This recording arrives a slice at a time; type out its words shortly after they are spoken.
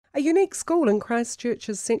A unique school in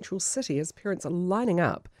Christchurch's central city as parents are lining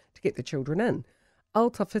up to get their children in.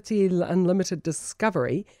 Aotawhiti Unlimited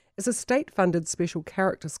Discovery is a state-funded special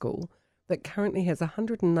character school that currently has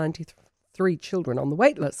 193 children on the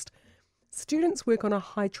wait list. Students work on a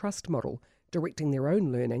high-trust model, directing their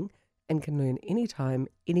own learning, and can learn anytime,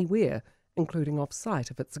 anywhere, including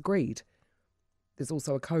off-site if it's agreed. There's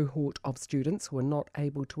also a cohort of students who are not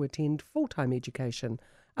able to attend full-time education.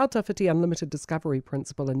 Aotawhiti Unlimited Discovery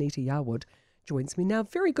Principal Anita Yarwood joins me now.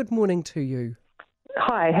 Very good morning to you.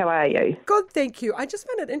 Hi, how are you? Good, thank you. I just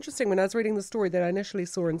found it interesting when I was reading the story that I initially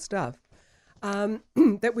saw in Stuff,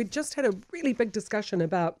 that we'd just had a really big discussion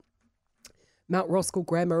about Mount Roskill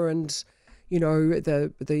Grammar and, you know,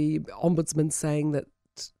 the Ombudsman saying that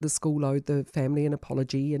the school owed the family an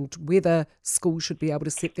apology and whether schools should be able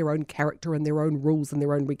to set their own character and their own rules and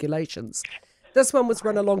their own regulations. This one was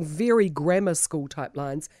run along very grammar school type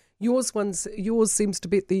lines. Yours seems to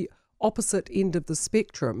be at the opposite end of the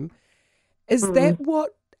spectrum. Is that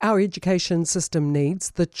what our education system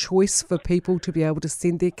needs, the choice for people to be able to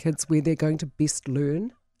send their kids where they're going to best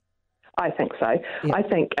learn? I think so. Yeah. I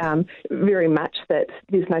think very much that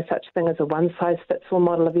there's no such thing as a one-size-fits-all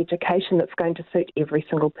model of education that's going to suit every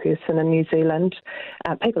single person in New Zealand.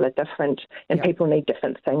 People are different and people need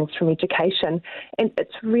different things from education. And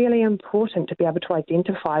it's really important to be able to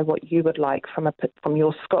identify what you would like from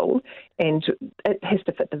your school, and it has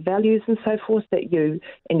to fit the values and so forth that you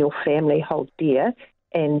and your family hold dear.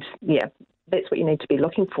 And, that's what you need to be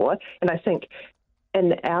looking for. And I think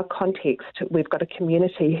in our context, we've got a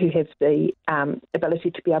community who have the ability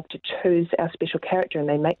to be able to choose our special character, and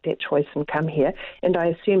they make that choice and come here. And I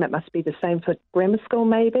assume it must be the same for grammar school,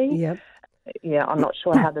 maybe? Yep. Yeah, I'm not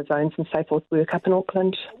sure how the zones and so forth work up in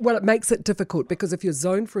Auckland. Well, it makes it difficult because if you're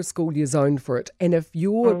zoned for a school, you're zoned for it. And if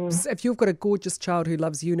you've got a gorgeous child who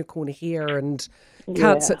loves unicorn hair and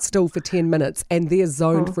can't sit still for 10 minutes, and they're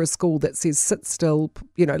zoned for a school that says sit still,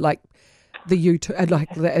 you know, like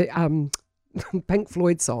the Pink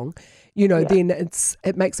Floyd song, then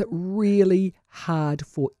it makes it really hard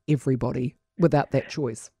for everybody without that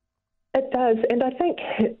choice. It does, and I think,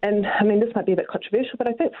 this might be a bit controversial, but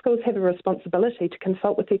I think schools have a responsibility to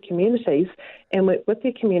consult with their communities and work with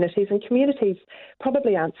their communities, and communities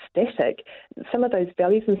probably aren't static. Some of those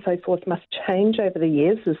values and so forth must change over the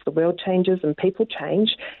years as the world changes and people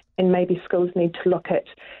change, and maybe schools need to look at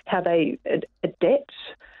how they adapt.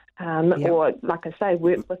 Or, like I say,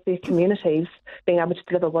 work with their communities, being able to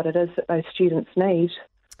deliver what it is that those students need.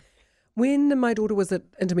 When my daughter was at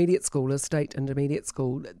intermediate school, a state intermediate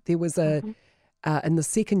school, there was in the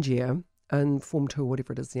second year, in Form 2 or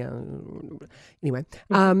whatever it is now, anyway,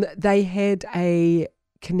 they had a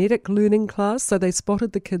kinetic learning class, so they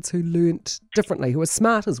spotted the kids who learnt differently, who were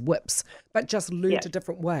smart as whips, but just learnt a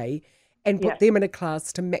different way, and put them in a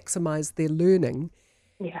class to maximise their learning,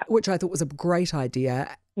 which I thought was a great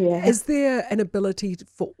idea. Yeah. Is there an ability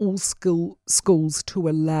for all schools to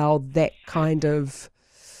allow that kind of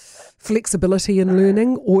flexibility in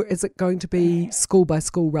learning, or is it going to be school by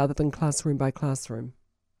school rather than classroom by classroom?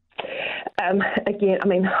 Again,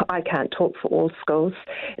 I can't talk for all schools.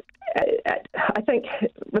 I think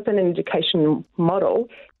within an education model,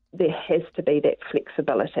 there has to be that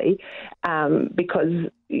flexibility because,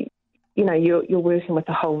 you're working with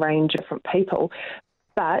a whole range of different people,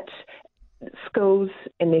 but schools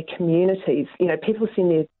and their communities, people send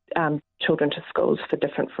their children to schools for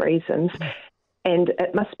different reasons. And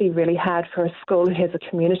it must be really hard for a school who has a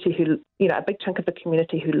community who, a big chunk of the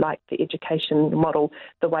community who like the education model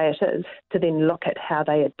the way it is, to then look at how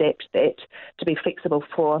they adapt that to be flexible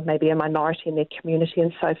for maybe a minority in their community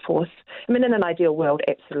and so forth. In an ideal world,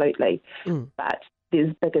 absolutely. But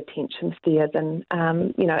there's bigger tensions there than,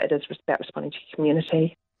 it is about responding to your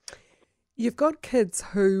community. You've got kids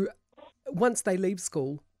who, once they leave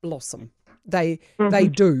school, blossom. They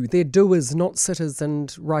do. They're doers, not sitters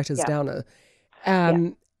and writers downer.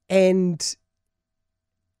 And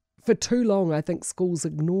for too long, I think schools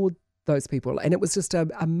ignored those people. And it was just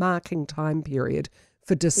a marking time period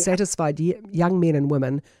for dissatisfied young men and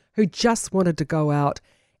women who just wanted to go out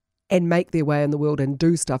and make their way in the world and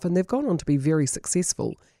do stuff. And they've gone on to be very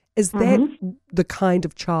successful. Is that the kind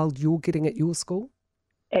of child you're getting at your school?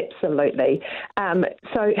 Absolutely.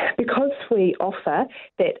 So because we offer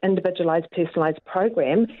that individualised, personalised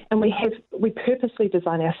program, and we purposely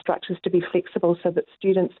design our structures to be flexible so that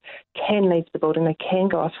students can leave the building, they can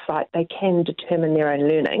go off-site, they can determine their own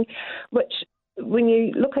learning, which when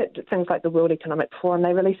you look at things like the World Economic Forum,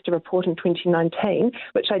 they released a report in 2019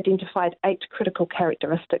 which identified 8 critical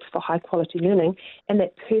characteristics for high-quality learning, and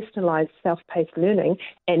that personalised self-paced learning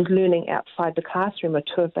and learning outside the classroom are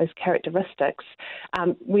 2 of those characteristics.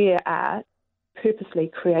 We are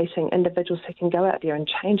purposely creating individuals who can go out there and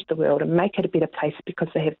change the world and make it a better place because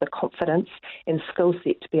they have the confidence and skill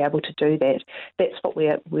set to be able to do that. That's what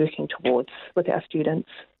we're working towards with our students.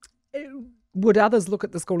 Would others look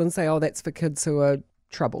at the school and say, oh, that's for kids who are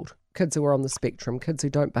troubled, kids who are on the spectrum, kids who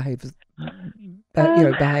don't behave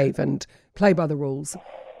and play by the rules?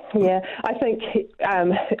 Yeah, I think,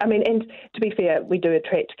 and to be fair, we do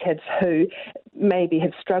attract kids who maybe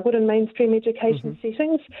have struggled in mainstream education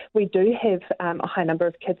settings. We do have a high number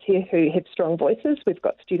of kids here who have strong voices. We've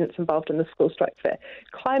got students involved in the School Strike for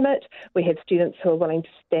Climate. We have students who are willing to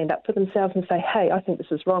stand up for themselves and say, hey, I think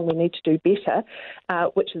this is wrong, we need to do better,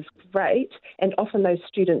 which is great. And often those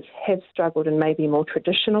students have struggled in maybe more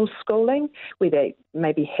traditional schooling, where they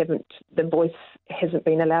maybe the voice hasn't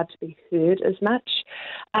been allowed to be heard as much.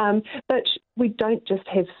 But we don't just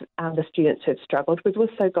have the students who have struggled. We've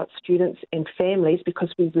also got students and families,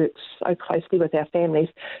 because we work so closely with our families,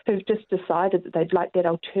 who've just decided that they'd like that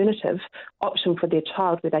alternative option for their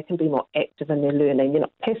child where they can be more active in their learning. They're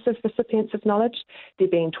not passive recipients of knowledge. They're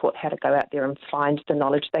being taught how to go out there and find the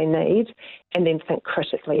knowledge they need and then think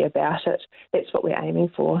critically about it. That's what we're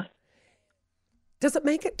aiming for. Does it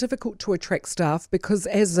make it difficult to attract staff? Because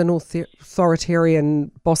as an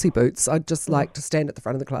authoritarian bossy boots, I'd just like to stand at the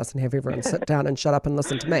front of the class and have everyone sit down and shut up and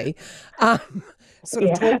listen to me.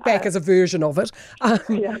 Talk back as a version of it.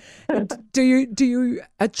 Do you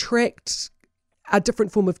attract a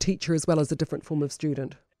different form of teacher as well as a different form of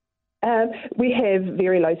student? We have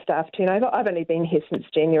very low staff turnover. I've only been here since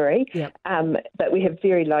January, but we have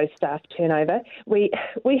very low staff turnover. We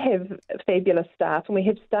have fabulous staff, and we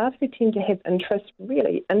have staff who tend to have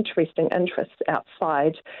really interesting interests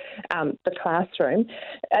outside the classroom.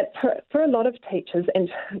 For a lot of teachers, and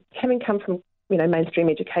having come from mainstream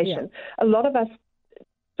education, a lot of us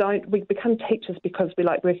we become teachers because we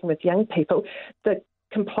like working with young people. The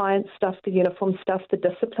compliance stuff, the uniform stuff, the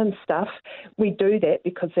discipline stuff, we do that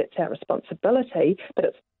because that's our responsibility, but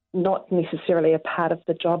it's not necessarily a part of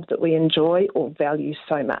the job that we enjoy or value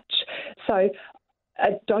so much. So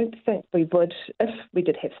I don't think we would, if we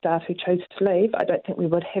did have staff who chose to leave, I don't think we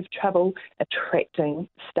would have trouble attracting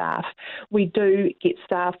staff. We do get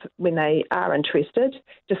staff when they are interested.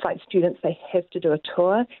 Just like students, they have to do a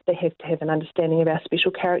tour. They have to have an understanding of our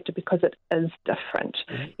special character because it is different.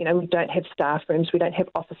 We don't have staff rooms. We don't have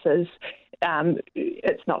offices.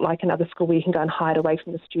 It's not like another school where you can go and hide away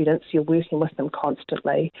from the students. You're working with them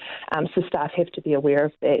constantly. So staff have to be aware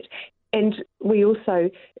of that. And we also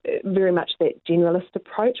very much that generalist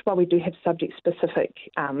approach. While we do have subject-specific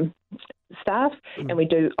staff and we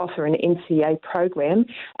do offer an NCEA program,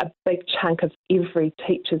 a big chunk of every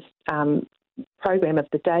teacher's program of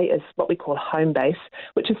the day is what we call home base,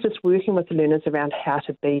 which is just working with the learners around how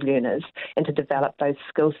to be learners and to develop those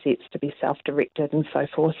skill sets to be self-directed and so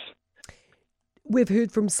forth. We've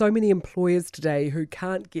heard from so many employers today who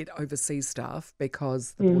can't get overseas staff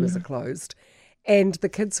because the borders are closed. And the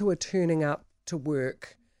kids who are turning up to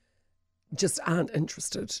work just aren't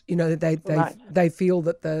interested. They feel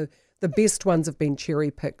that the best ones have been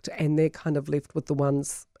cherry-picked and they're kind of left with the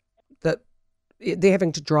ones that they're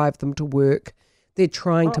having to drive them to work. They're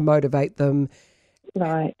trying to motivate them.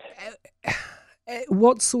 Right.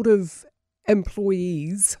 What sort of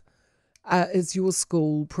employees is your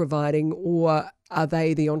school providing, or are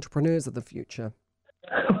they the entrepreneurs of the future?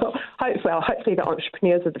 Hopefully the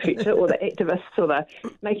entrepreneurs of the future, or the activists, or the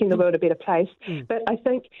making the world a better place. But I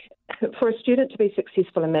think for a student to be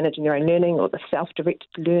successful in managing their own learning or the self-directed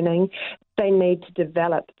learning, they need to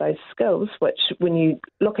develop those skills, which when you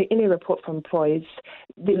look at any report from employers,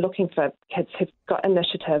 they're looking for kids who've got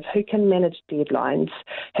initiative, who can manage deadlines,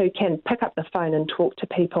 who can pick up the phone and talk to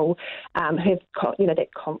people, who have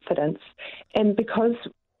that confidence. And because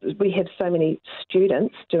we have so many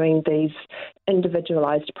students doing these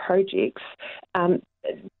individualised projects,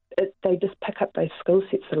 they just pick up those skill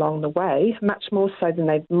sets along the way, much more so than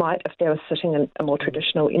they might if they were sitting in a more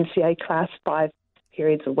traditional NCEA class 5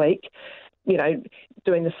 periods a week,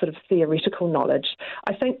 doing this sort of theoretical knowledge.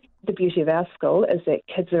 I think the beauty of our school is that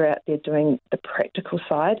kids are out there doing the practical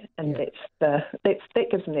side, and that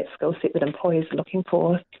gives them that skill set that employers are looking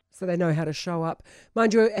for. So they know how to show up.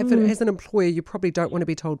 Mind you, as an employer, you probably don't want to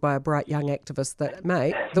be told by a bright young activist that,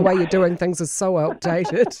 mate, the way you're doing things is so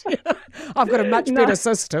outdated. I've got a much better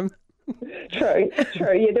system. True.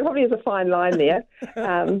 Yeah, there probably is a fine line there.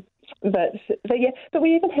 But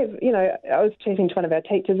we even have, I was chatting to one of our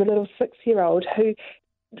teachers, a little 6-year-old who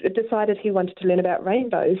decided he wanted to learn about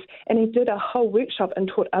rainbows, and he did a whole workshop and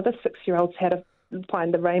taught other 6-year-olds how to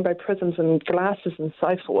find the rainbow prisms and glasses and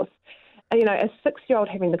so forth. And, a 6-year-old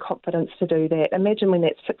having the confidence to do that, imagine when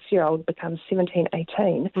that 6-year-old becomes 17,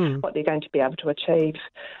 18, what they're going to be able to achieve.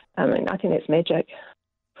 I think that's magic.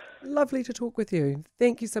 Lovely to talk with you.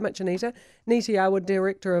 Thank you so much, Anita. Nita Yarwood,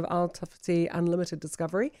 Director of Aotearoa Unlimited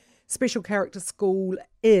Discovery, Special Character School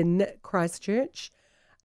in Christchurch.